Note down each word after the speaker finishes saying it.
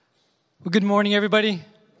Well, good morning, everybody.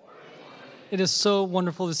 It is so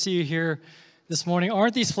wonderful to see you here this morning.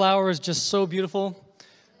 Aren't these flowers just so beautiful?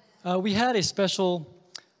 We had a special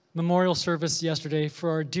memorial service yesterday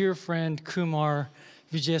for our dear friend Kumar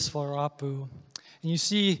Vijayswarapu. And you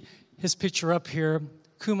see his picture up here.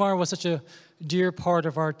 Kumar was such a dear part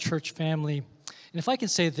of our church family. And if I can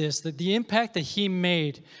say this, that the impact that he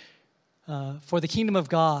made for the kingdom of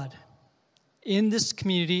God in this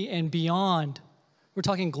community and beyond, we're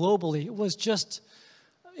talking globally, it was just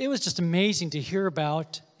amazing to hear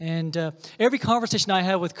about. And every conversation I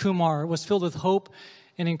had with Kumar was filled with hope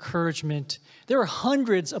and encouragement. There were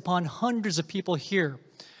hundreds upon hundreds of people here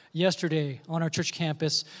yesterday on our church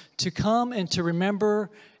campus to come and to remember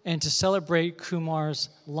and to celebrate Kumar's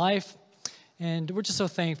life. And we're just so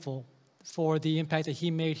thankful for the impact that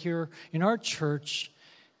he made here in our church.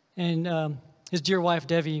 And his dear wife,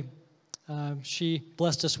 Devi, she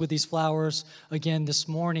blessed us with these flowers again this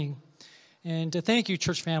morning. And thank you,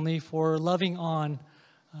 church family, for loving on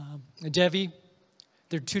Devi,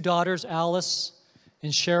 their two daughters, Alice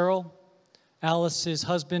and Cheryl, Alice's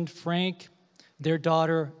husband, Frank, their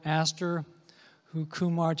daughter, Aster, who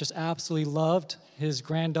Kumar just absolutely loved, his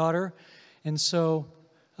granddaughter. And so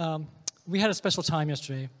we had a special time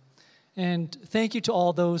yesterday. And thank you to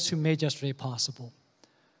all those who made yesterday possible.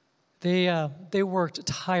 They worked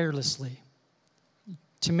tirelessly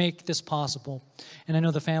to make this possible, and I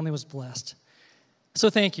know the family was blessed.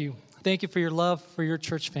 So thank you. Thank you for your love for your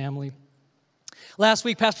church family. Last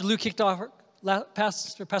week, Pastor Luke kicked off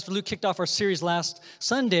our series last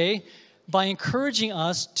Sunday by encouraging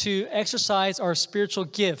us to exercise our spiritual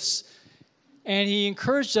gifts. And he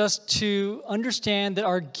encouraged us to understand that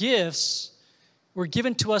our gifts were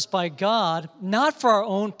given to us by God, not for our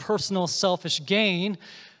own personal selfish gain,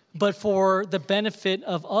 but for the benefit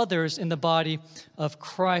of others in the body of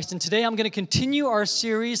Christ. And today I'm going to continue our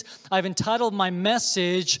series. I've entitled my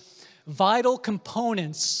message, Vital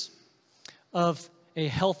Components of a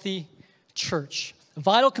Healthy Church.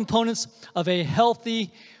 Vital Components of a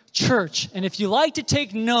Healthy Church. And if you like to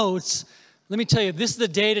take notes, let me tell you, this is the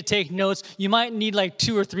day to take notes. You might need like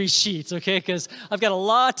 2 or 3 sheets, okay? Because I've got a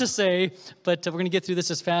lot to say, but we're going to get through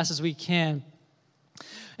this as fast as we can.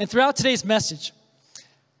 And throughout today's message,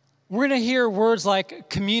 we're going to hear words like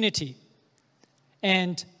community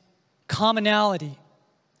and commonality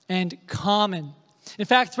and common. In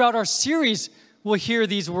fact, throughout our series, we'll hear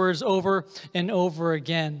these words over and over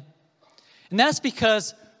again. And that's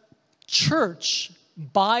because church,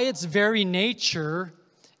 by its very nature,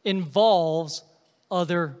 involves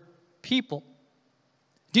other people.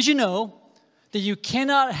 Did you know that you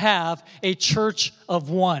cannot have a church of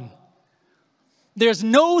one? There's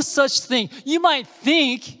no such thing. You might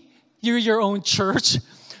think you're your own church,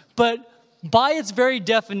 but by its very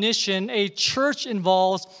definition, a church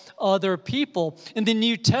involves other people. In the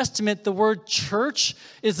New Testament, the word church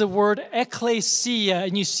is the word ekklesia,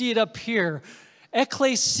 and you see it up here.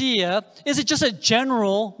 Ekklesia is just a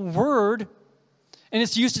general word, and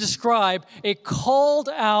it's used to describe a called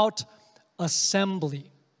out assembly.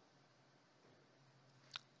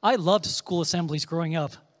 I loved school assemblies growing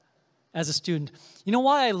up as a student. You know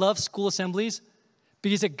why I love school assemblies?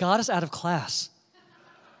 Because it got us out of class.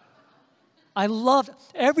 I loved,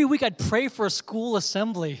 every week I'd pray for a school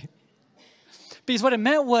assembly. Because what it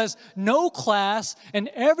meant was no class and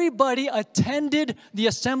everybody attended the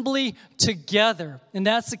assembly together. And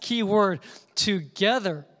that's the key word,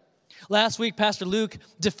 together. Last week, Pastor Luke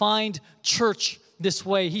defined church this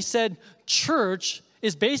way. He said church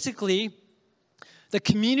is basically the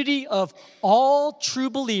community of all true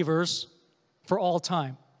believers for all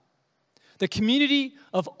time. The community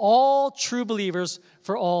of all true believers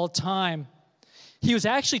for all time. He was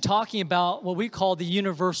actually talking about what we call the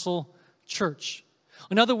universal church.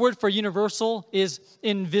 Another word for universal is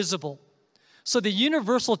invisible. So the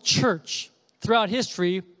universal church throughout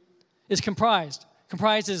history is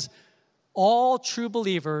comprises all true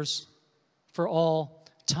believers for all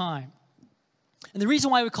time. And the reason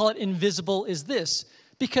why we call it invisible is this.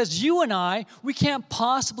 Because you and I, we can't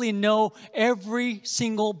possibly know every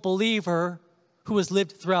single believer who has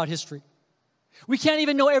lived throughout history. We can't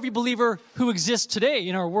even know every believer who exists today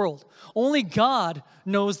in our world. Only God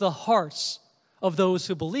knows the hearts of those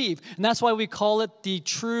who believe. And that's why we call it the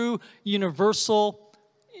true, universal,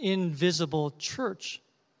 invisible church.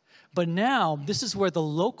 But now, this is where the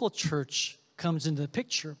local church comes into the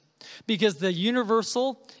picture. Because the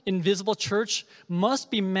universal, invisible church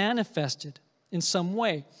must be manifested in some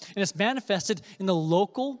way. And it's manifested in the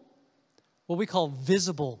local, what we call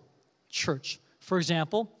visible church. For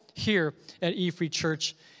example, here at E-Free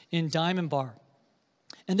Church in Diamond Bar.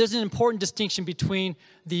 And there's an important distinction between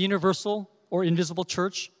the universal or invisible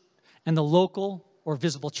church and the local or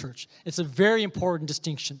visible church. It's a very important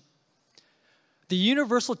distinction. The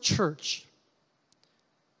universal church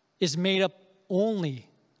is made up only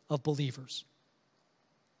of believers.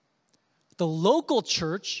 The local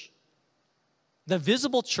church, the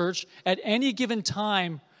visible church, at any given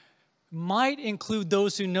time might include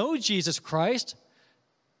those who know Jesus Christ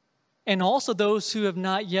and also those who have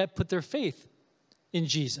not yet put their faith in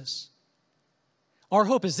Jesus. Our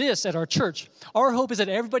hope is this at our church. Our hope is that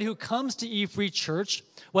everybody who comes to E-Free Church,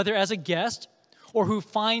 whether as a guest or who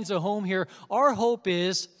finds a home here, our hope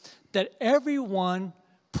is that everyone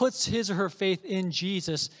puts his or her faith in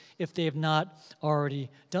Jesus if they have not already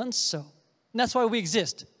done so. And that's why we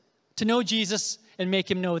exist, to know Jesus and make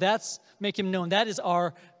him known. That is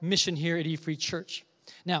our mission here at E-Free Church.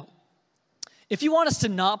 Now, if you want a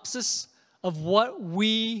synopsis of what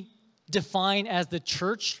we define as the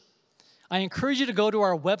church, I encourage you to go to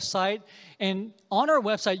our website, and on our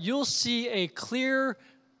website, you'll see a clear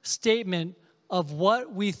statement of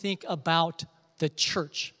what we think about the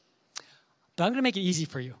church. But I'm going to make it easy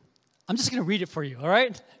for you. I'm just going to read it for you, all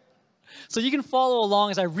right? So you can follow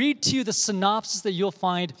along as I read to you the synopsis that you'll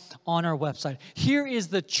find on our website. Here is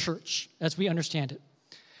the church as we understand it.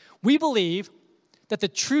 We believe that the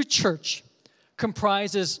true church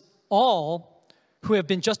comprises all who have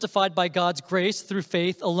been justified by God's grace through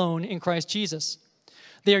faith alone in Christ Jesus.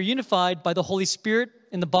 They are unified by the Holy Spirit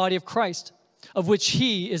in the body of Christ, of which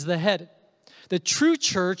he is the head. The true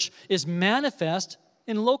church is manifest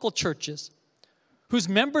in local churches, whose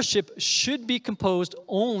membership should be composed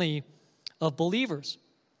only of believers.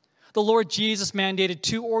 The Lord Jesus mandated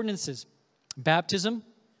two ordinances, baptism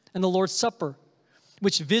and the Lord's Supper,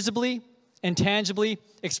 which visibly and tangibly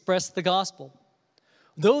express the gospel.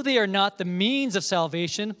 Though they are not the means of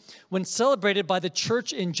salvation, when celebrated by the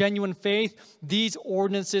church in genuine faith, these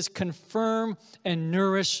ordinances confirm and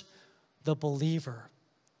nourish the believer.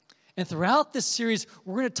 And throughout this series,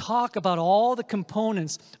 we're going to talk about all the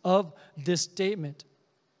components of this statement.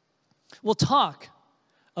 We'll talk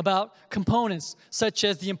about components such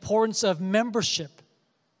as the importance of membership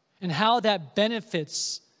and how that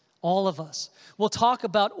benefits all of us. We'll talk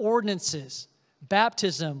about ordinances,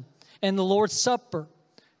 baptism, and the Lord's Supper.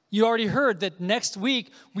 You already heard that next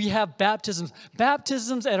week we have baptisms.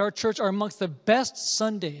 Baptisms at our church are amongst the best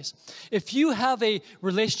Sundays. If you have a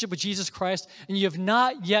relationship with Jesus Christ and you have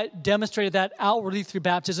not yet demonstrated that outwardly through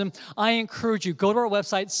baptism, I encourage you, go to our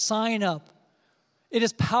website, sign up. It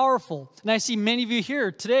is powerful. And I see many of you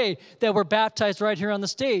here today that were baptized right here on the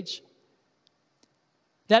stage.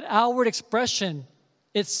 That outward expression,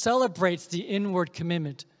 it celebrates the inward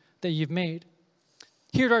commitment that you've made.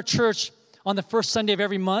 Here at our church, on the first Sunday of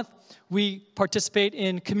every month, we participate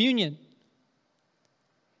in communion.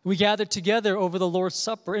 We gather together over the Lord's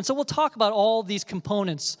Supper. And so we'll talk about all these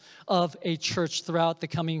components of a church throughout the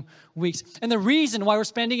coming weeks. And the reason why we're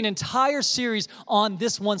spending an entire series on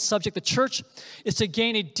this one subject, the church, is to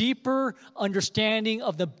gain a deeper understanding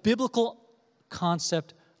of the biblical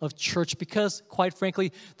concept of church because, quite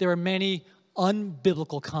frankly, there are many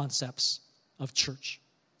unbiblical concepts of church.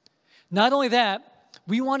 Not only that,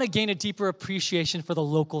 we want to gain a deeper appreciation for the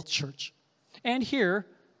local church. And here,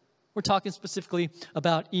 we're talking specifically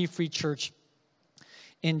about E-Free Church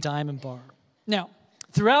in Diamond Bar. Now,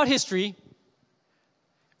 throughout history,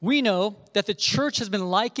 we know that the church has been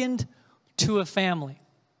likened to a family.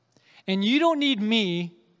 And you don't need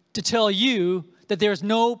me to tell you that there's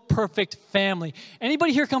no perfect family.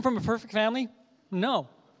 Anybody here come from a perfect family? No.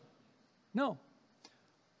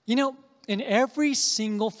 You know, in every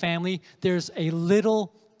single family, there's a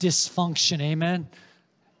little dysfunction, amen?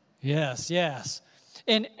 Yes.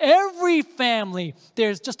 In every family,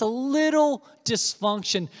 there's just a little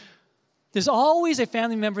dysfunction. There's always a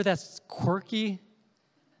family member that's quirky,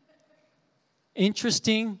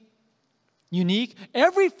 interesting, unique.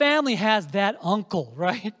 Every family has that uncle,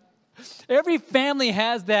 right? Every family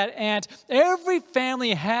has that aunt. Every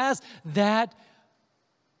family has that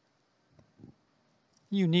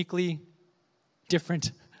uniquely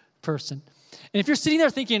different person. And if you're sitting there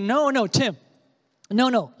thinking, no, Tim,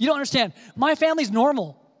 no, you don't understand. My family's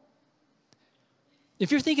normal.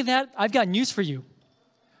 If you're thinking that, I've got news for you.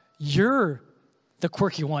 You're the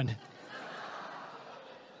quirky one.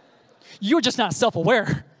 You're just not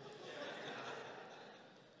self-aware.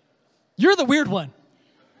 You're the weird one.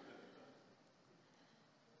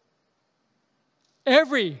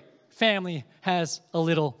 Every family has a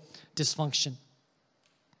little dysfunction.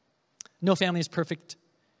 No family is perfect.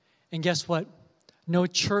 And guess what? No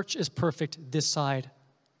church is perfect this side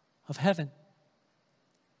of heaven.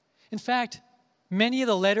 In fact, many of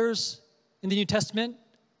the letters in the New Testament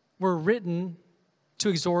were written to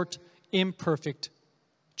exhort imperfect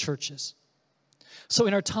churches. So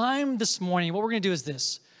in our time this morning, what we're going to do is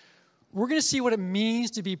this. We're going to see what it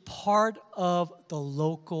means to be part of the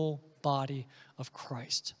local body of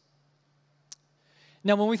Christ.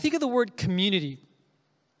 Now, when we think of the word community,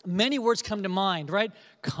 many words come to mind, right?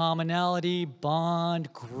 Commonality,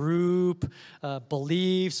 bond, group,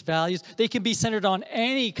 beliefs, values. They can be centered on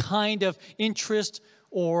any kind of interest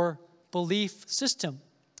or belief system.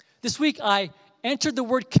 This week, I entered the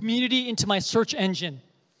word community into my search engine.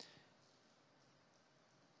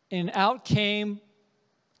 And out came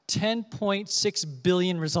 10.6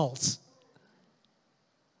 billion results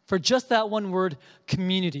for just that one word,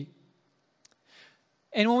 community.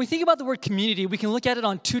 And when we think about the word community, we can look at it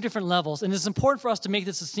on two different levels, and it's important for us to make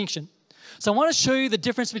this distinction. So I want to show you the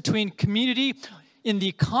difference between community in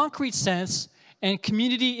the concrete sense and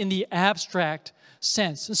community in the abstract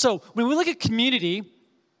sense. And so when we look at community,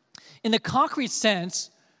 in the concrete sense,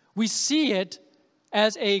 we see it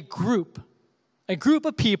as a group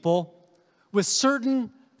of people with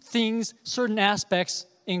certain things, certain aspects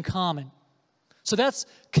in common. So that's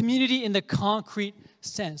community in the concrete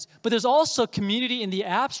sense. But there's also community in the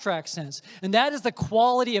abstract sense, and that is the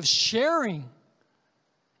quality of sharing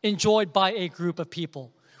enjoyed by a group of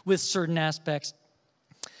people with certain aspects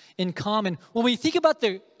in common. When we think about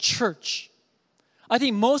the church, I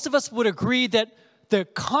think most of us would agree that the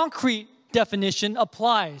concrete definition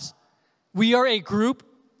applies. We are a group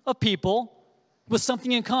of people with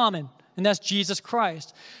something in common, and that's Jesus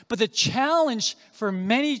Christ. But the challenge for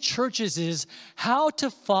many churches is how to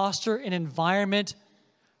foster an environment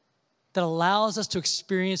that allows us to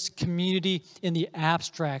experience community in the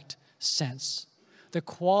abstract sense, the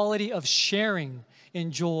quality of sharing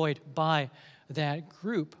enjoyed by that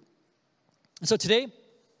group. And so today,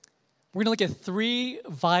 we're going to look at three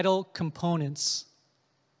vital components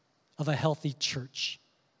of a healthy church.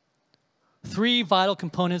 Three vital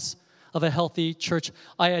components of a healthy church.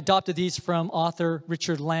 I adopted these from author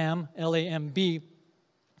Richard Lamb, L-A-M-B.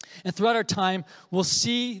 And throughout our time, we'll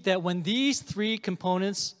see that when these three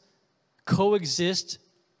components coexist,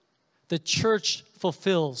 the church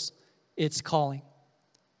fulfills its calling.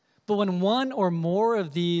 But when one or more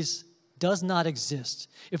of these does not exist,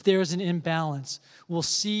 if there is an imbalance, we'll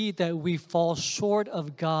see that we fall short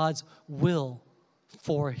of God's will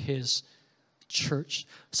for his church.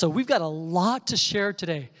 So we've got a lot to share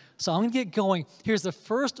today. So I'm going to get going. Here's the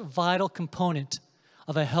first vital component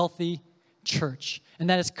of a healthy church, and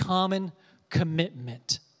that is common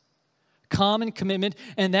commitment. Common commitment,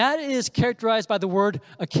 and that is characterized by the word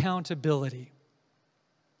accountability.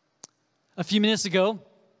 A few minutes ago,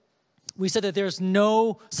 we said that there's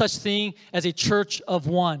no such thing as a church of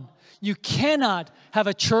one. You cannot have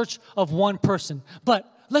a church of one person. But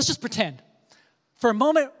let's just pretend. For a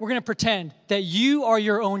moment, we're going to pretend that you are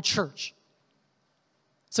your own church.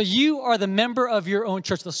 So you are the member of your own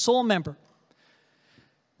church, the sole member.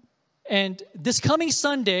 And this coming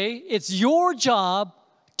Sunday, it's your job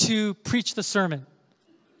to preach the sermon.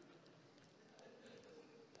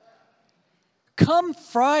 Come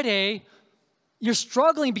Friday, you're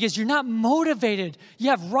struggling because you're not motivated. You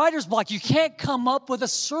have writer's block. You can't come up with a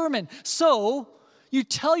sermon. So you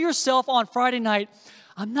tell yourself on Friday night,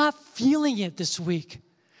 I'm not feeling it this week.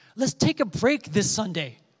 Let's take a break this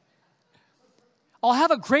Sunday. I'll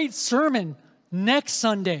have a great sermon next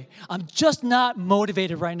Sunday. I'm just not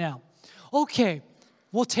motivated right now. Okay,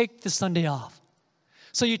 we'll take the Sunday off.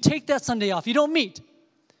 So you take that Sunday off. You don't meet.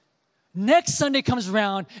 Next Sunday comes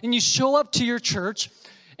around and you show up to your church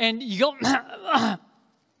and you go,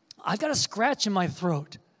 I've got a scratch in my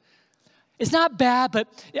throat. It's not bad, but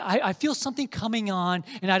I feel something coming on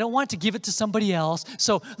and I don't want to give it to somebody else.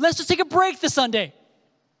 So let's just take a break this Sunday.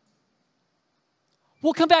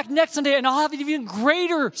 We'll come back next Sunday and I'll have an even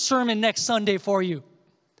greater sermon next Sunday for you.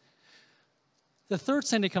 The third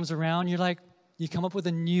Sunday comes around, you come up with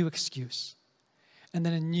a new excuse. And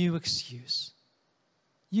then a new excuse.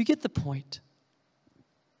 You get the point.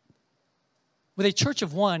 With a church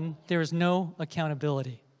of one, there is no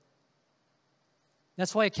accountability.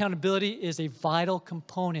 That's why accountability is a vital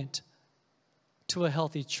component to a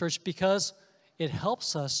healthy church, because it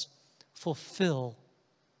helps us fulfill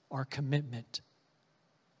our commitment.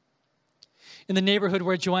 In the neighborhood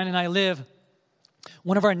where Joanne and I live,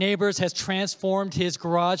 one of our neighbors has transformed his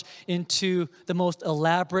garage into the most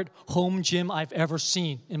elaborate home gym I've ever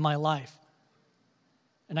seen in my life.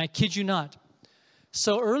 And I kid you not.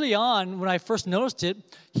 So early on, when I first noticed it,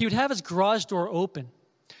 he would have his garage door open.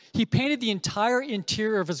 He painted the entire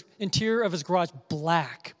interior of his garage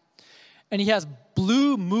black. And he has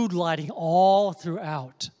blue mood lighting all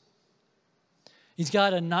throughout. He's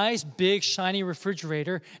got a nice, big, shiny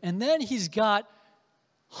refrigerator. And then he's got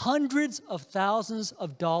hundreds of thousands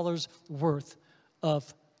of dollars worth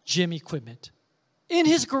of gym equipment in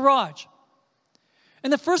his garage.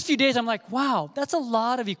 And the first few days, I'm like, wow, that's a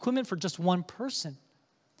lot of equipment for just one person.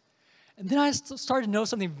 And then I started to know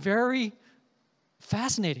something very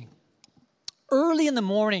fascinating. Early in the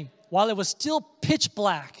morning, while it was still pitch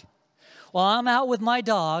black, while I'm out with my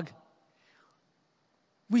dog,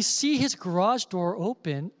 we see his garage door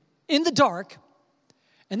open in the dark,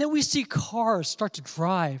 and then we see cars start to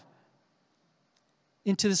drive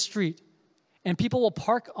into the street. And people will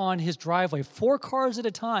park on his driveway, 4 cars at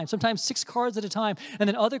a time, sometimes 6 cars at a time. And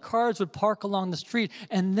then other cars would park along the street.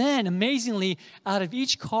 And then, amazingly, out of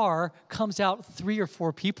each car comes out 3 or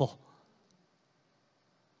 4 people.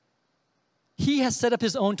 He has set up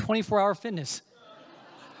his own 24-hour fitness.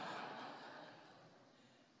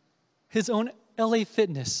 His own LA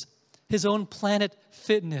Fitness. His own Planet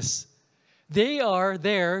Fitness. They are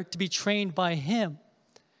there to be trained by him.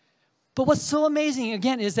 But what's so amazing,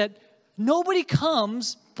 again, is that nobody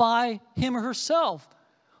comes by him or herself.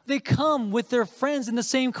 They come with their friends in the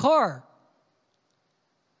same car.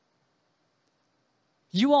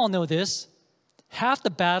 You all know this. Half the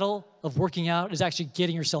battle of working out is actually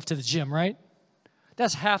getting yourself to the gym, right?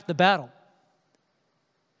 That's half the battle.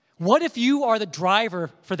 What if you are the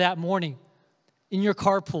driver for that morning in your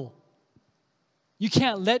carpool? You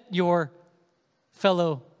can't let your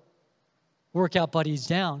fellow workout buddies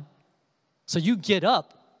down. So you get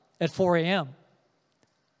up at 4 a.m.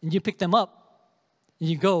 and you pick them up and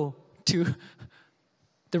you go to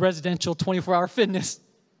the residential 24-hour fitness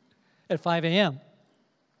at 5 a.m.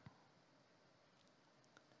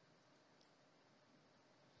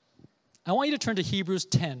 I want you to turn to Hebrews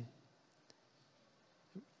 10.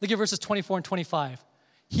 Look at verses 24 and 25.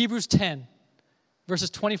 Hebrews 10,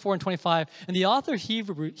 verses 24 and 25. And the author of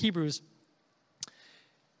Hebrews,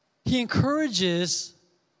 he encourages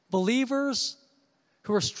believers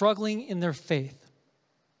who are struggling in their faith.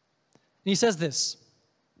 And he says this,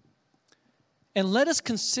 and let us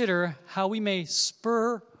consider how we may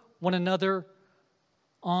spur one another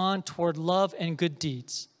on toward love and good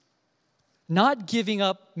deeds, not giving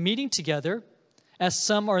up meeting together, as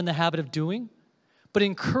some are in the habit of doing, but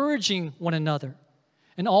encouraging one another,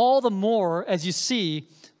 and all the more as you see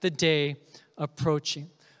the day approaching.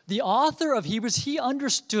 The author of Hebrews, he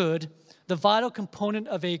understood the vital component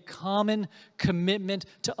of a common commitment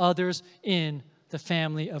to others in the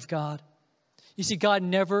family of God. You see, God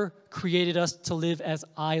never created us to live as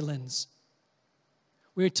islands.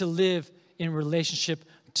 We're to live in relationship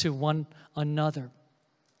to one another.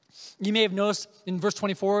 You may have noticed in verse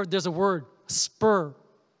 24, there's a word, spur.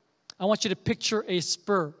 I want you to picture a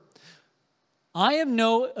spur. I am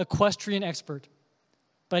no equestrian expert,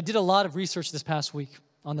 but I did a lot of research this past week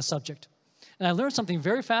on the subject. And I learned something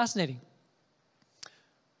very fascinating.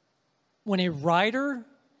 When a rider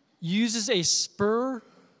uses a spur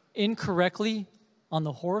incorrectly on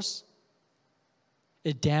the horse,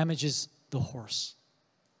 it damages the horse.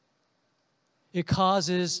 It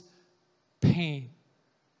causes pain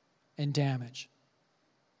and damage.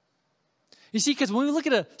 You see, because when we look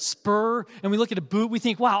at a spur and we look at a boot, we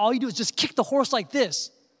think, wow, all you do is just kick the horse like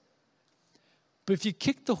this. But if you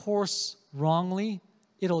kick the horse wrongly,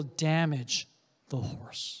 it'll damage the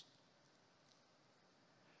horse.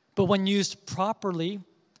 But when used properly,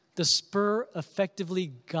 the spur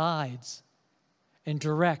effectively guides and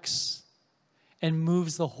directs and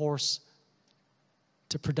moves the horse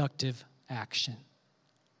to productive action.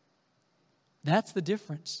 That's the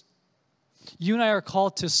difference. You and I are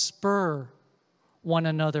called to spur one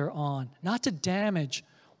another on, not to damage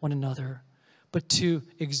one another, but to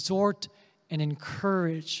exhort and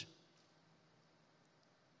encourage.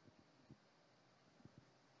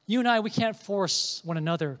 You and I, we can't force one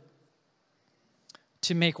another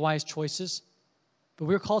to make wise choices, but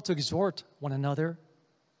we're called to exhort one another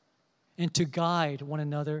and to guide one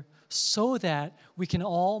another so that we can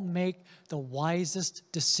all make the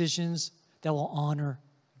wisest decisions that will honor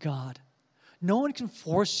God. No one can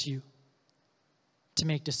force you to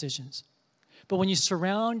make decisions. But when you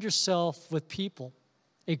surround yourself with people,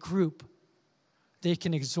 a group, they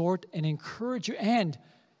can exhort and encourage you and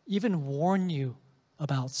even warn you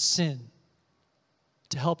about sin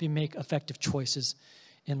to help you make effective choices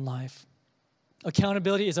in life.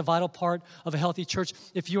 Accountability is a vital part of a healthy church.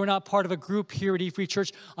 If you are not part of a group here at E-Free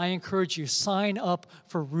Church, I encourage you, sign up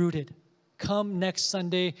for Rooted. Come next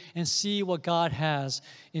Sunday and see what God has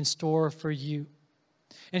in store for you.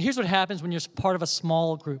 And here's what happens when you're part of a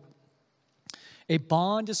small group. A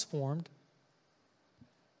bond is formed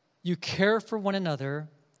you care for one another,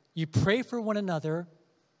 you pray for one another,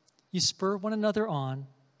 you spur one another on,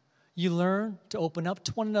 you learn to open up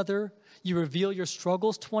to one another, you reveal your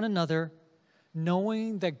struggles to one another,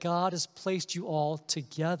 knowing that God has placed you all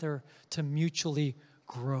together to mutually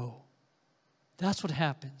grow. That's what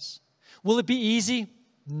happens. Will it be easy?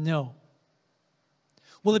 No.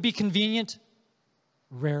 Will it be convenient?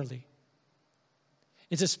 Rarely.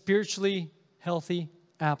 Is it spiritually healthy?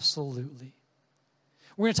 Absolutely.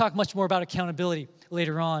 We're going to talk much more about accountability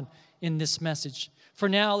later on in this message. For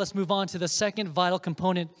now, let's move on to the second vital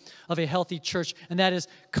component of a healthy church, and that is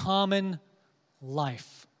common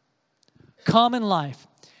life. Common life.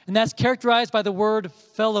 And that's characterized by the word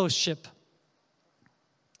fellowship.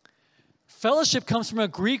 Fellowship comes from a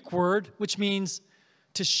Greek word which means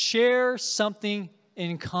to share something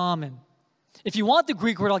in common. If you want the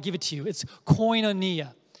Greek word, I'll give it to you. It's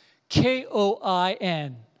koinonia.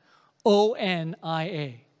 Koinonia.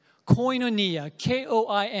 Koinonia.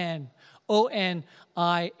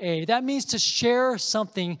 Koinonia. That means to share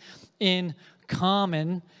something in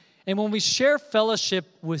common. And when we share fellowship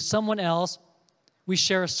with someone else, we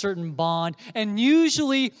share a certain bond. And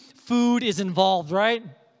usually food is involved, right?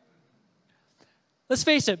 Let's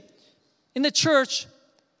face it. In the church,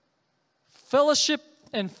 fellowship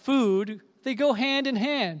and food, they go hand in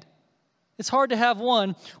hand. It's hard to have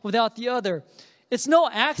one without the other. It's no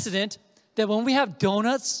accident that when we have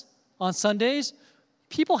donuts on Sundays,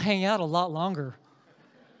 people hang out a lot longer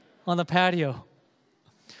on the patio.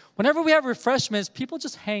 Whenever we have refreshments, people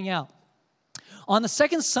just hang out. On the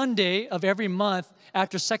second Sunday of every month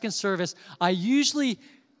after second service, I usually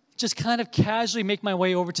just kind of casually make my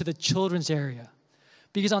way over to the children's area.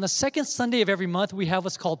 Because on the second Sunday of every month, we have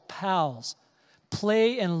what's called PALS,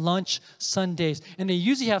 Play and Lunch Sundays. And they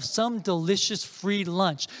usually have some delicious free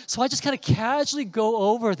lunch. So I just kind of casually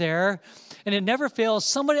go over there, and it never fails.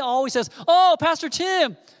 Somebody always says, "Oh, Pastor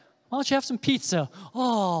Tim, why don't you have some pizza?"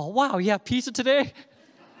 "Oh, wow, you have pizza today?"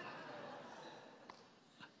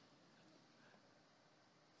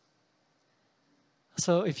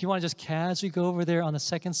 So if you want to just casually go over there on the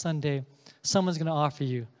second Sunday, someone's going to offer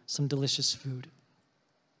you some delicious food.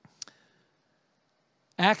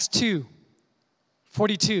 Acts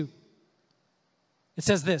 2:42. It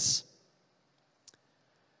says this: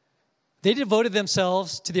 "They devoted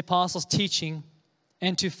themselves to the apostles' teaching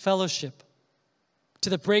and to fellowship, to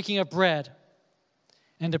the breaking of bread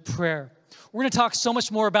and to prayer." We're going to talk so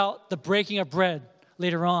much more about the breaking of bread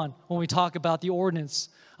later on when we talk about the ordinance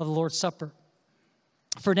of the Lord's Supper.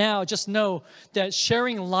 For now, just know that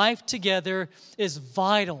sharing life together is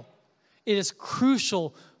vital. It is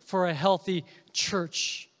crucial for a healthy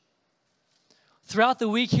church. Throughout the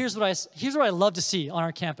week, here's what I love to see on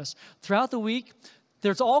our campus. Throughout the week,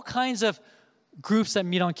 there's all kinds of groups that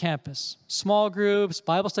meet on campus. Small groups,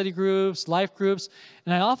 Bible study groups, life groups.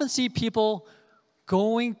 And I often see people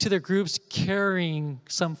going to their groups carrying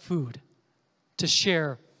some food to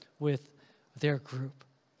share with their group.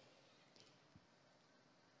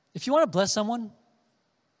 If you want to bless someone,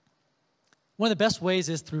 one of the best ways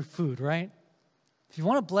is through food, right? If you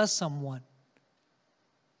want to bless someone,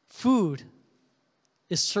 food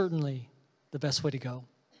is certainly the best way to go.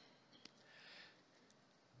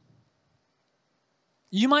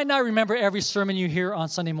 You might not remember every sermon you hear on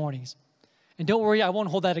Sunday mornings. And don't worry, I won't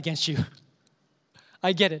hold that against you.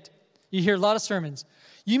 I get it. You hear a lot of sermons.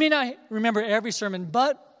 You may not remember every sermon,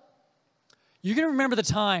 but you're going to remember the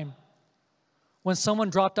time when someone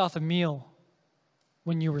dropped off a meal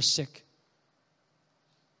when you were sick,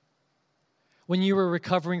 when you were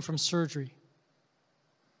recovering from surgery,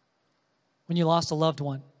 when you lost a loved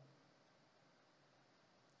one,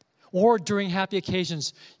 or during happy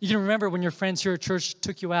occasions. You can remember when your friends here at church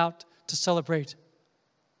took you out to celebrate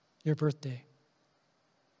your birthday.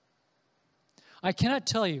 I cannot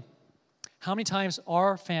tell you how many times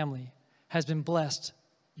our family has been blessed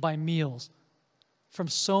by meals from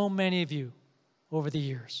so many of you over the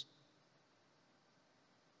years.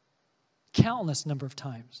 Countless number of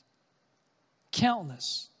times.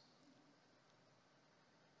 Countless.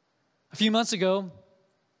 A few months ago,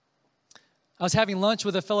 I was having lunch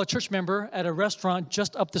with a fellow church member at a restaurant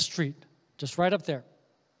just up the street, just right up there.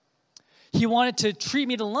 He wanted to treat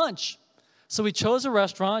me to lunch, so we chose a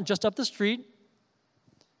restaurant just up the street.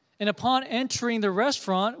 And upon entering the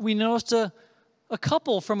restaurant, we noticed a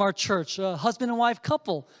couple from our church, a husband and wife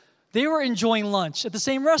couple. They were enjoying lunch at the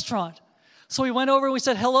same restaurant. So we went over and we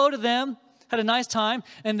said hello to them, had a nice time,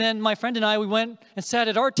 and then my friend and I, we went and sat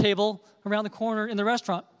at our table around the corner in the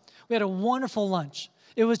restaurant. We had a wonderful lunch.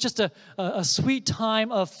 It was just a sweet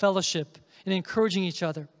time of fellowship and encouraging each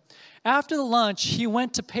other. After the lunch, he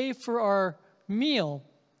went to pay for our meal,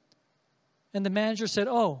 And the manager said,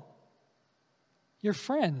 "Oh, your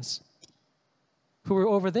friends who were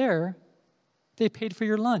over there, they paid for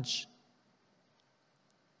your lunch,"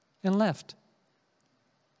 and left.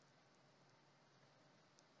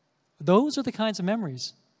 Those are the kinds of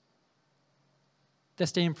memories that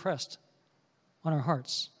stay impressed on our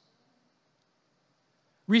hearts.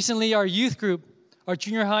 Recently, our youth group, our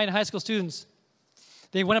junior high and high school students,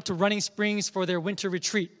 they went up to Running Springs for their winter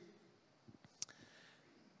retreat.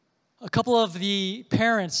 A couple of the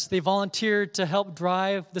parents, they volunteered to help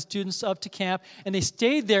drive the students up to camp, and they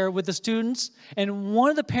stayed there with the students, and one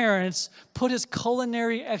of the parents put his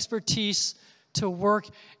culinary expertise to work,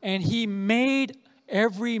 and he made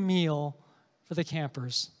every meal for the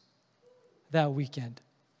campers that weekend.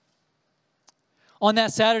 On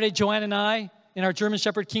that Saturday, Joanne and I, in our German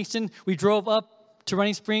Shepherd Kingston, we drove up to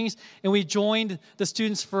Running Springs, and we joined the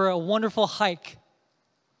students for a wonderful hike.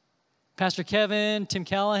 Pastor Kevin, Tim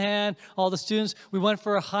Callahan, all the students, we went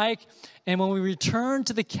for a hike, and when we returned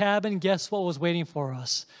to the cabin, guess what was waiting for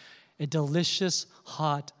us? A delicious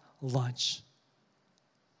hot lunch.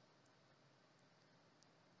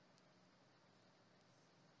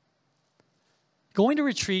 Going to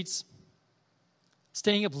retreats,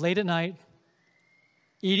 staying up late at night,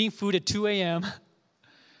 eating food at 2 a.m.,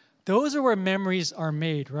 those are where memories are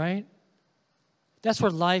made, right? That's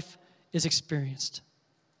where life is experienced.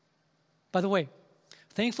 By the way,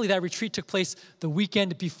 thankfully that retreat took place the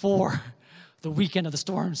weekend before the weekend of the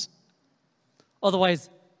storms. Otherwise,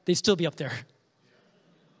 they'd still be up there.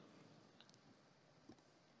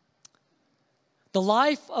 The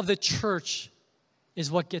life of the church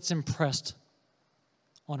is what gets impressed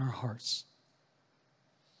on our hearts.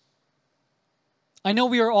 I know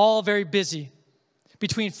we are all very busy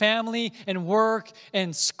between family and work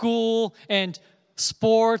and school and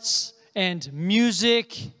sports and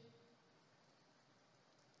music.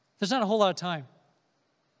 There's not a whole lot of time.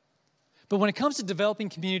 But when it comes to developing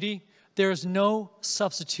community, there is no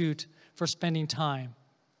substitute for spending time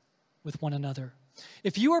with one another.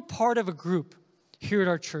 If you are part of a group here at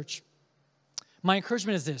our church, my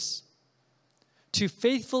encouragement is this: to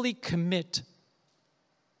faithfully commit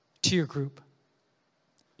to your group.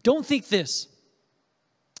 Don't think this: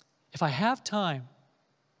 if I have time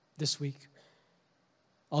this week,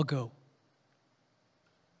 I'll go.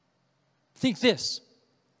 Think this: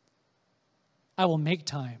 I will make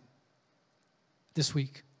time this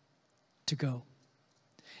week to go.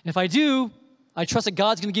 And if I do, I trust that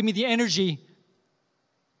God's going to give me the energy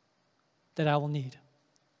that I will need.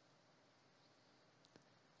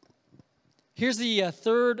 Here's the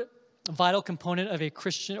third vital component of a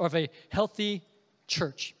Christian or of a healthy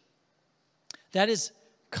church. That is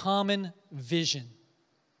common vision.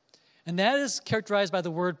 And that is characterized by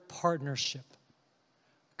the word partnership.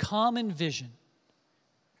 Common vision.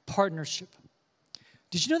 Partnership.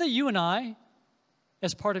 Did you know that you and I,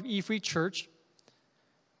 as part of E-Free Church,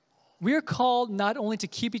 we are called not only to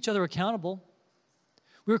keep each other accountable,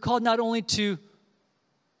 we are called not only to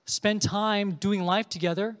spend time doing life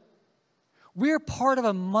together, we are part of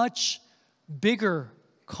a much bigger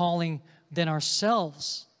calling than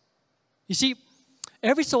ourselves. You see,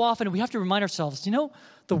 every so often we have to remind ourselves,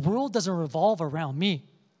 the world doesn't revolve around me.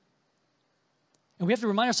 And we have to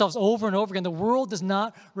remind ourselves over and over again, the world does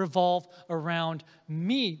not revolve around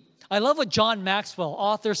me. I love what John Maxwell,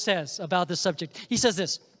 author, says about this subject. He says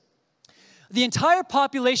this: the entire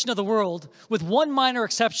population of the world, with one minor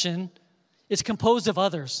exception, is composed of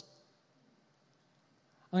others.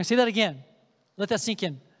 I'm going to say that again. Let that sink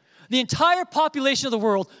in. The entire population of the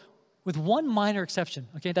world, with one minor exception,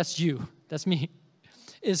 okay, that's you, that's me,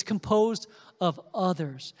 is composed of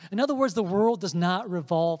others. In other words, the world does not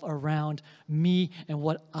revolve around me and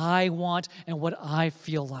what I want and what I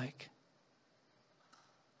feel like.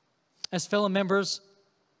 As fellow members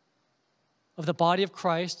of the body of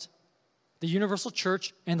Christ, the universal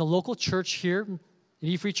church, and the local church here at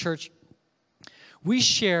E-Free Church, we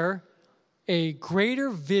share a greater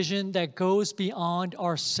vision that goes beyond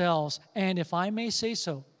ourselves, and if I may say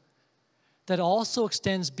so, that also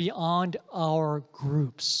extends beyond our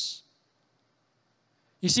groups.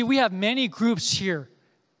 You see, we have many groups here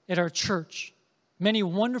at our church, many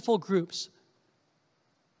wonderful groups.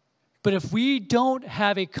 But if we don't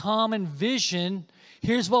have a common vision,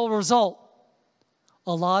 here's what will result: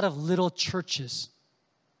 a lot of little churches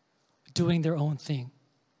doing their own thing.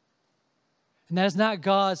 And that is not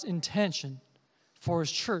God's intention for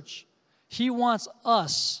His church. He wants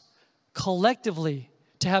us collectively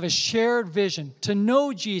to have a shared vision, to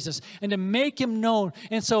know Jesus and to make Him known.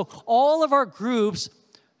 And so all of our groups,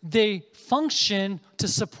 they function to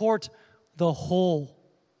support the whole.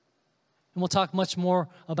 And we'll talk much more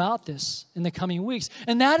about this in the coming weeks.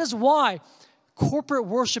 And that is why corporate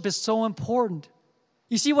worship is so important.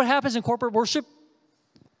 You see what happens in corporate worship?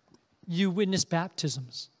 You witness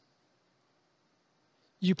baptisms.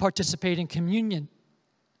 You participate in communion.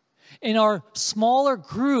 In our smaller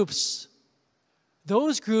groups,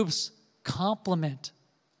 those groups complement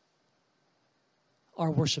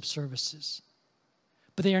our worship services.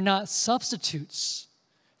 But they are not substitutes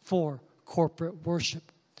for corporate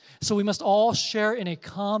worship. So we must all share in a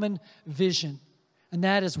common vision, and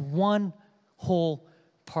that is one whole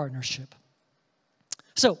partnership.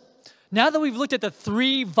 So, now that we've looked at the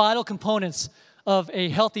three vital components of a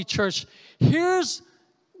healthy church, here's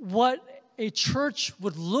what a church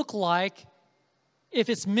would look like if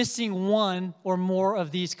it's missing one or more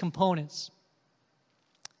of these components.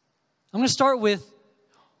 I'm going to start with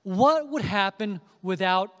what would happen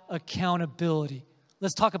without accountability.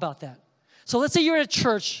 Let's talk about that. So let's say you're at a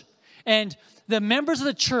church and the members of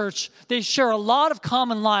the church, they share a lot of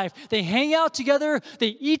common life. They hang out together, they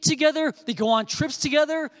eat together, they go on trips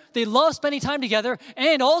together, they love spending time together,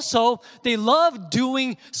 and also they love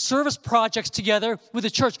doing service projects together with the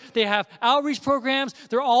church. They have outreach programs,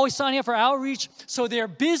 they're always signing up for outreach, so they're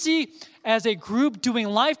busy as a group doing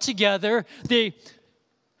life together. They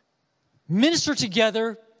minister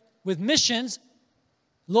together with missions,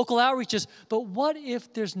 local outreaches, but what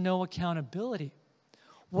if there's no accountability?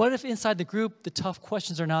 What if inside the group, the tough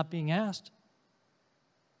questions are not being asked?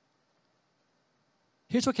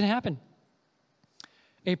 Here's what can happen.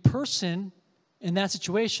 A person in that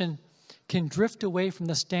situation can drift away from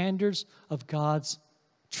the standards of God's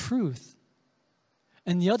truth.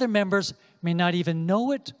 And the other members may not even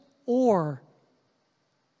know it or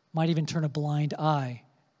might even turn a blind eye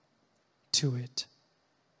to it.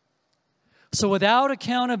 So without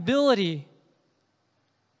accountability,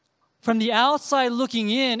 from the outside looking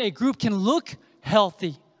in, a group can look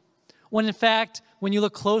healthy, when in fact, when you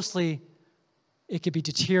look closely, it could be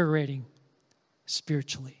deteriorating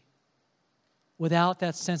spiritually without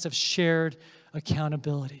that sense of shared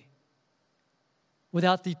accountability,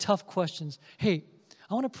 without the tough questions. Hey,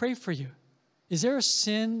 I want to pray for you. Is there a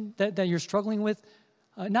sin that you're struggling with?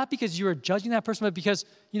 Not because you are judging that person, but because,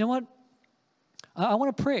 you know what? I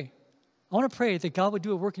want to pray. I want to pray that God would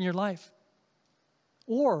do a work in your life.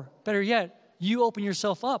 Or, better yet, you open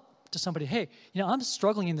yourself up to somebody. Hey, I'm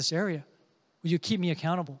struggling in this area. Will you keep me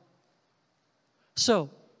accountable? So,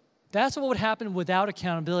 that's what would happen without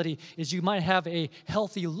accountability, is you might have a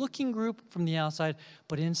healthy-looking group from the outside,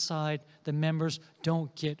 but inside, the members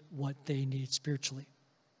don't get what they need spiritually.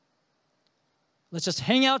 Let's just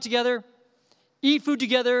hang out together, eat food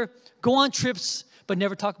together, go on trips, but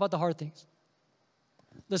never talk about the hard things.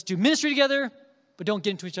 Let's do ministry together, but don't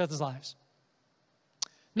get into each other's lives.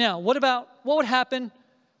 Now, what would happen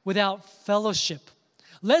without fellowship?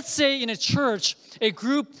 Let's say in a church, a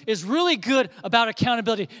group is really good about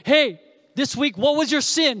accountability. Hey, this week, what was your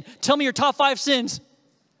sin? Tell me your top 5 sins.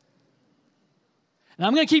 And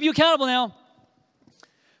I'm going to keep you accountable now.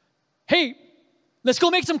 Hey, let's go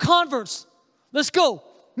make some converts. Let's go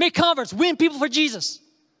make converts, win people for Jesus.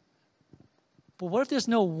 But what if there's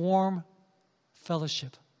no warm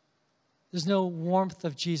fellowship? There's no warmth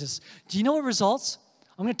of Jesus. Do you know what results?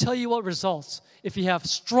 I'm going to tell you what results. If you have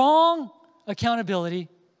strong accountability,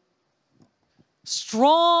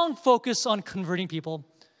 strong focus on converting people,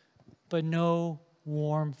 but no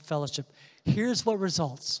warm fellowship. Here's what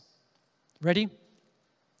results. Ready?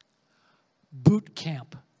 Boot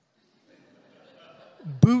camp.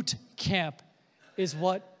 Boot camp is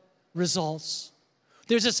what results.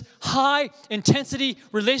 There's this high-intensity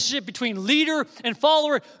relationship between leader and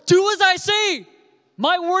follower. Do as I say.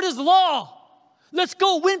 My word is law. Let's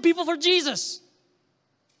go win people for Jesus.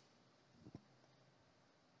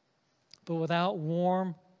 But without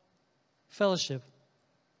warm fellowship,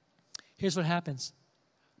 here's what happens.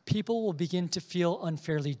 People will begin to feel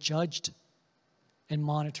unfairly judged and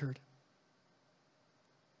monitored.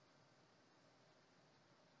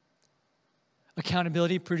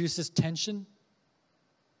 Accountability produces tension.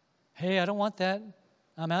 Hey, I don't want that.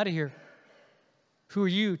 I'm out of here. Who are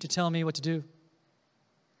you to tell me what to do?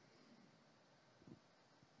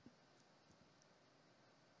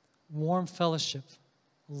 Warm fellowship,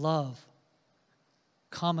 love,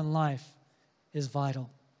 common life is vital.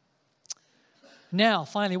 Now,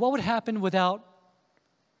 finally, what would happen without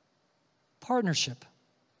partnership?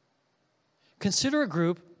 Consider a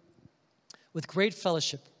group with great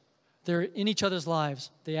fellowship. They're in each other's lives.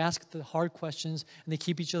 They ask the hard questions, and they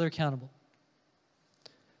keep each other accountable.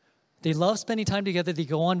 They love spending time together. They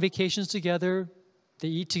go on vacations together. They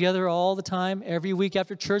eat together all the time. Every week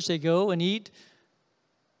after church, they go and eat.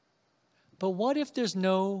 But what if there's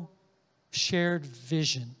no shared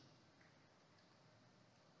vision?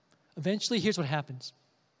 Eventually, here's what happens.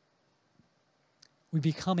 We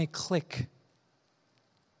become a clique.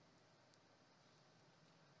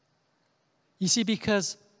 You see,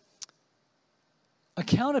 because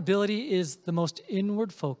accountability is the most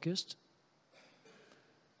inward focused.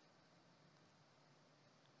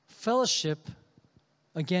 Fellowship,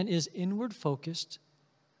 again, is inward focused.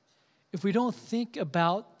 If we don't think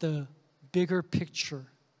about the bigger picture,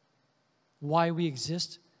 why we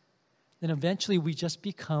exist, then eventually we just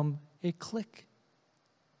become a clique.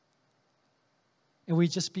 And we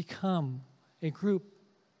just become a group.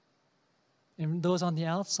 And those on the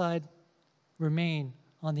outside remain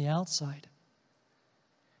on the outside.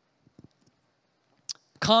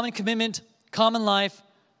 Common commitment, common life,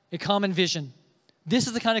 a common vision. This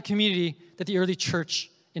is the kind of community that the early church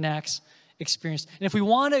in Acts experienced. And if we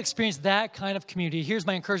want to experience that kind of community, here's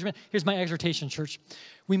my encouragement, here's my exhortation, church.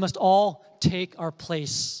 We must all take our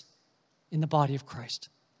place in the body of Christ.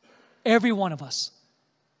 Every one of us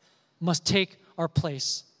must take our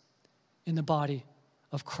place in the body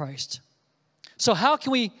of Christ. So how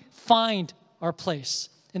can we find our place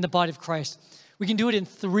in the body of Christ? We can do it in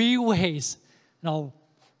 3 ways, and I'll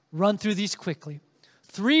run through these quickly.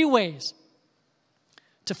 3 ways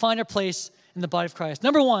to find our place in the body of Christ.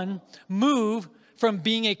 Number 1, move from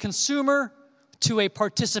being a consumer to a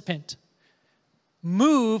participant.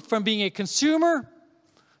 Move from being a consumer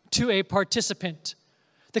to a participant.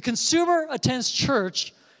 The consumer attends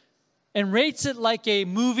church and rates it like a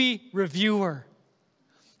movie reviewer.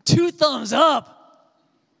 2 thumbs up.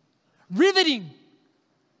 Riveting.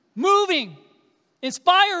 Moving.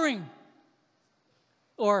 Inspiring.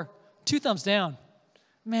 Or 2 thumbs down.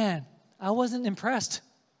 Man, I wasn't impressed.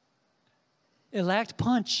 It lacked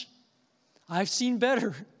punch. I've seen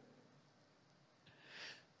better.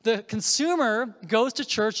 The consumer goes to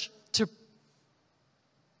church to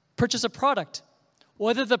purchase a product.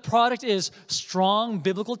 Whether the product is strong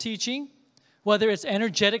biblical teaching, whether it's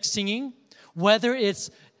energetic singing, whether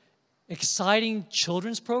it's exciting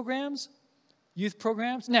children's programs, youth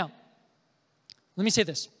programs. Now, let me say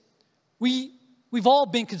this. We've all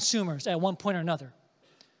been consumers at one point or another.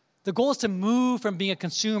 The goal is to move from being a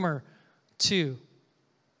consumer to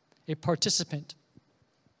a participant.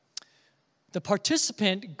 The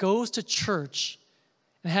participant goes to church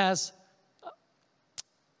and has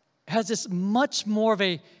this much more of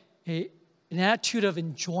an attitude of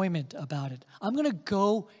enjoyment about it. I'm going to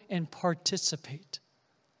go and participate.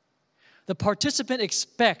 The participant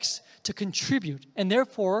expects to contribute and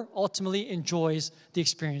therefore ultimately enjoys the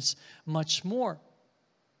experience much more.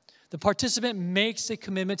 The participant makes a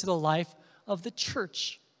commitment to the life of the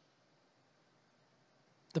church.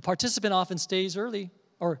 The participant often stays early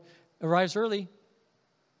or arrives early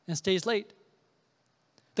and stays late.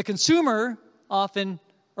 The consumer often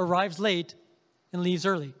arrives late and leaves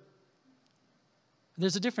early.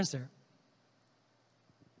 There's a difference there.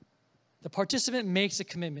 The participant makes a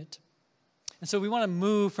commitment. And so we want to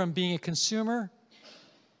move from being a consumer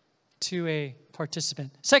to a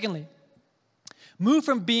participant. Secondly, move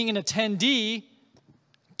from being an attendee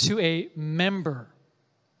to a member.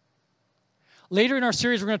 Later in our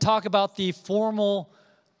series, we're going to talk about the formal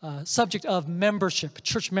subject of membership,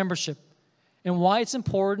 church membership, and why it's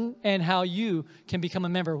important and how you can become a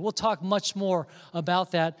member. We'll talk much more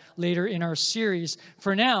about that later in our series.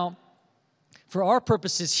 For now, for our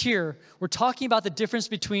purposes here, we're talking about the difference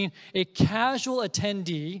between a casual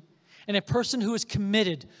attendee and a person who is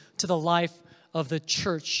committed to the life of the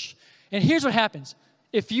church. And here's what happens.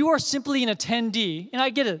 If you are simply an attendee, and I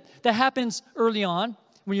get it, that happens early on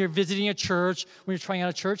when you're visiting a church, when you're trying out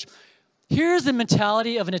a church. Here's the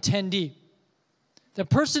mentality of an attendee. The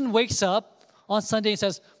person wakes up on Sunday and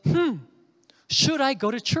says, should I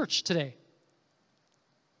go to church today?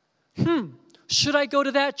 Should I go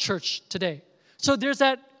to that church today? So there's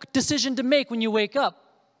that decision to make when you wake up.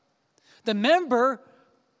 The member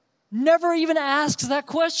never even asks that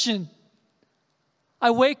question.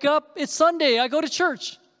 I wake up, it's Sunday, I go to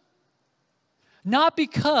church. Not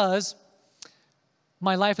because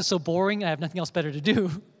my life is so boring, I have nothing else better to do,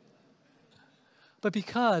 but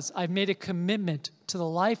because I've made a commitment to the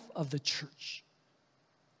life of the church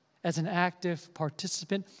as an active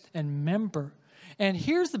participant and member. And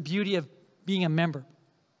here's the beauty of being a member.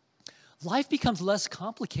 Life becomes less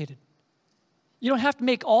complicated. You don't have to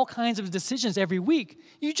make all kinds of decisions every week.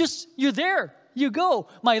 You're there. You go.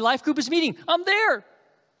 My life group is meeting. I'm there.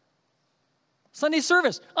 Sunday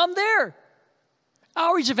service. I'm there.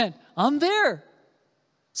 Outreach event. I'm there.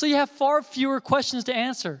 So you have far fewer questions to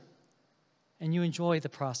answer. And you enjoy the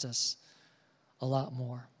process a lot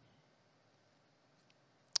more.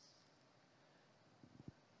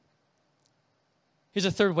 Here's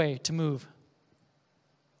a third way to move.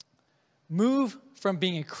 Move from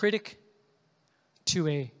being a critic to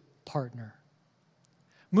a partner.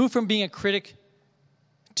 Move from being a critic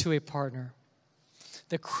to a partner.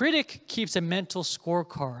 The critic keeps a mental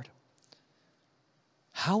scorecard.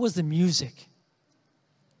 How was the music?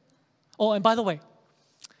 Oh, and by the way,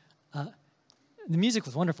 the music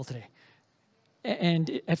was wonderful today.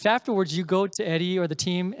 And if afterwards you go to Eddie or the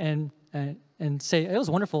team and say, it was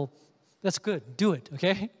wonderful, that's good, do it,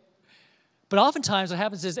 okay? But oftentimes what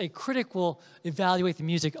happens is a critic will evaluate the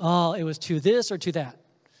music. Oh, it was to this or to that.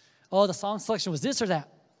 Oh, the song selection was this or that.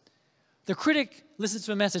 The critic listens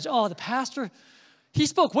to a message. Oh, the pastor, he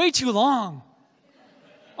spoke way too long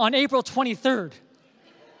on April 23rd.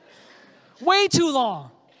 Way too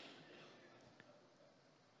long.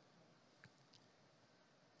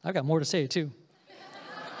 I've got more to say, too.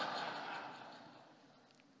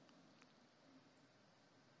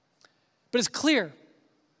 But it's clear.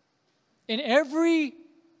 In every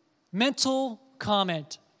mental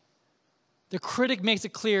comment, the critic makes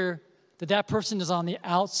it clear that that person is on the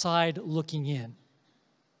outside looking in.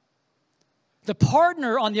 The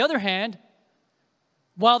partner, on the other hand,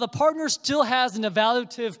 while the partner still has an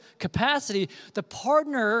evaluative capacity, the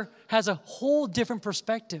partner has a whole different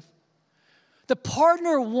perspective. The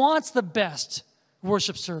partner wants the best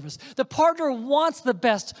worship service. The partner wants the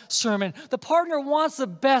best sermon. The partner wants the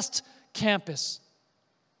best campus.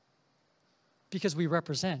 Because we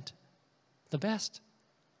represent the best.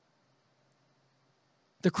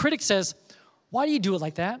 The critic says, why do you do it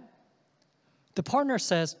like that? The partner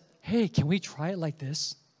says, hey, can we try it like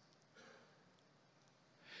this?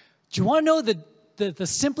 Do you want to know the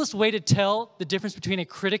simplest way to tell the difference between a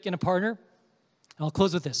critic and a partner? I'll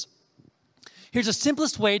close with this. Here's the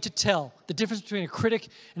simplest way to tell the difference between a critic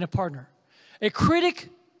and a partner. A critic,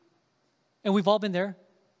 and we've all been there,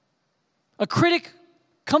 a critic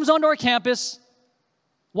comes onto our campus,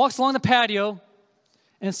 walks along the patio,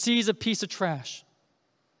 and sees a piece of trash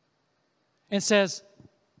and says,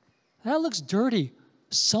 that looks dirty.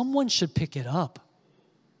 Someone should pick it up.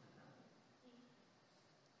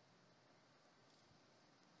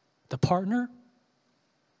 The partner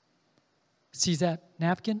sees that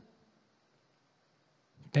napkin,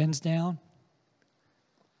 bends down,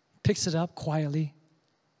 picks it up quietly,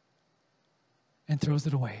 and throws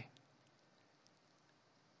it away.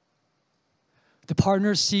 The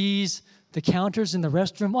partner sees the counters in the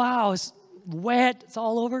restroom. Wow, it's wet. It's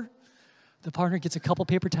all over. The partner gets a couple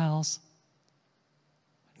paper towels,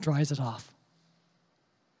 dries it off.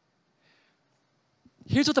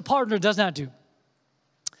 Here's what the partner does not do.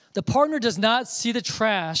 The partner does not see the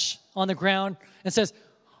trash on the ground and says,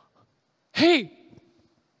 hey,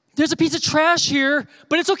 there's a piece of trash here,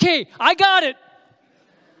 but it's okay. I got it.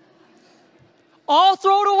 I'll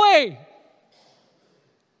throw it away.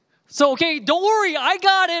 So, okay, don't worry. I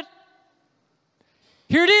got it.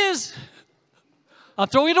 Here it is. I'm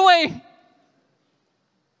throwing it away.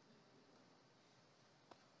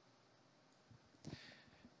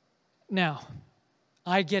 Now,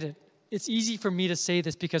 I get it. It's easy for me to say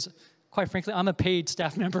this because, quite frankly, I'm a paid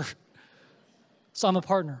staff member. So I'm a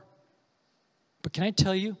partner. But can I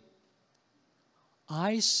tell you,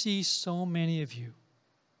 I see so many of you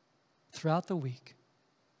throughout the week,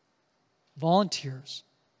 volunteers,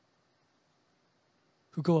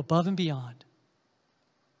 who go above and beyond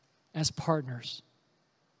as partners.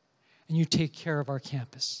 And you take care of our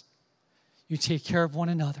campus. You take care of one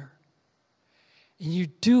another. And you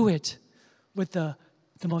do it with the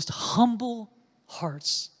most humble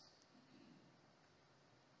hearts,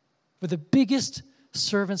 with the biggest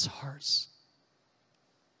servants' hearts.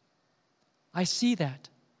 I see that.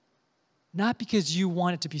 Not because you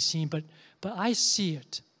want it to be seen, but I see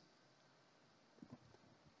it.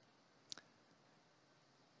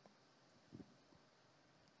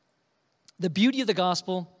 The beauty of the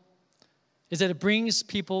gospel is that it brings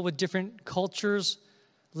people with different cultures,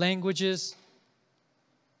 languages,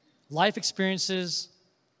 life experiences,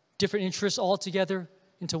 different interests all together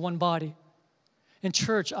into one body. In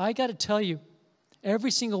church, I got to tell you, every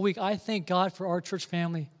single week I thank God for our church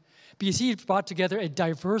family because He brought together a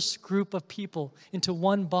diverse group of people into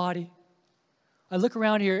one body. I look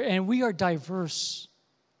around here and we are diverse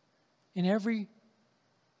in every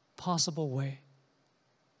possible way.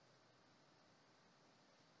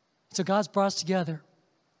 So God's brought us together,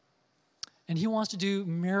 and He wants to do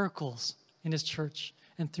miracles in His church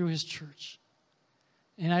and through His church.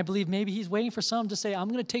 And I believe maybe He's waiting for some to say, I'm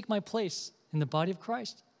going to take my place in the body of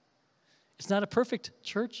Christ. It's not a perfect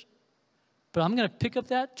church, but I'm going to pick up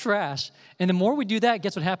that trash. And the more we do that,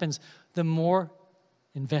 guess what happens? The more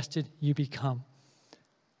invested you become.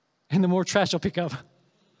 and the more trash you'll pick up.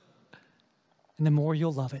 And the more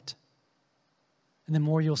you'll love it. And the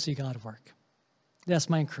more you'll see God work. That's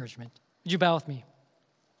my encouragement. Would you bow with me?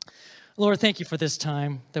 Lord, thank you for this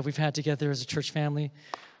time that we've had together as a church family.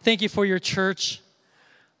 Thank you for your church.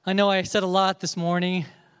 I know I said a lot this morning,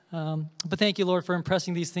 but thank you, Lord, for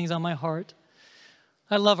impressing these things on my heart.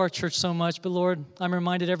 I love our church so much, but Lord, I'm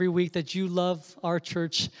reminded every week that you love our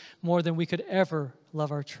church more than we could ever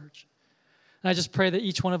love our church. And I just pray that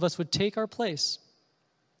each one of us would take our place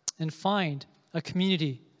and find a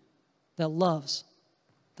community that loves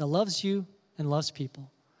you and loves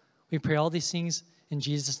people. We pray all these things in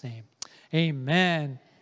Jesus' name. Amen.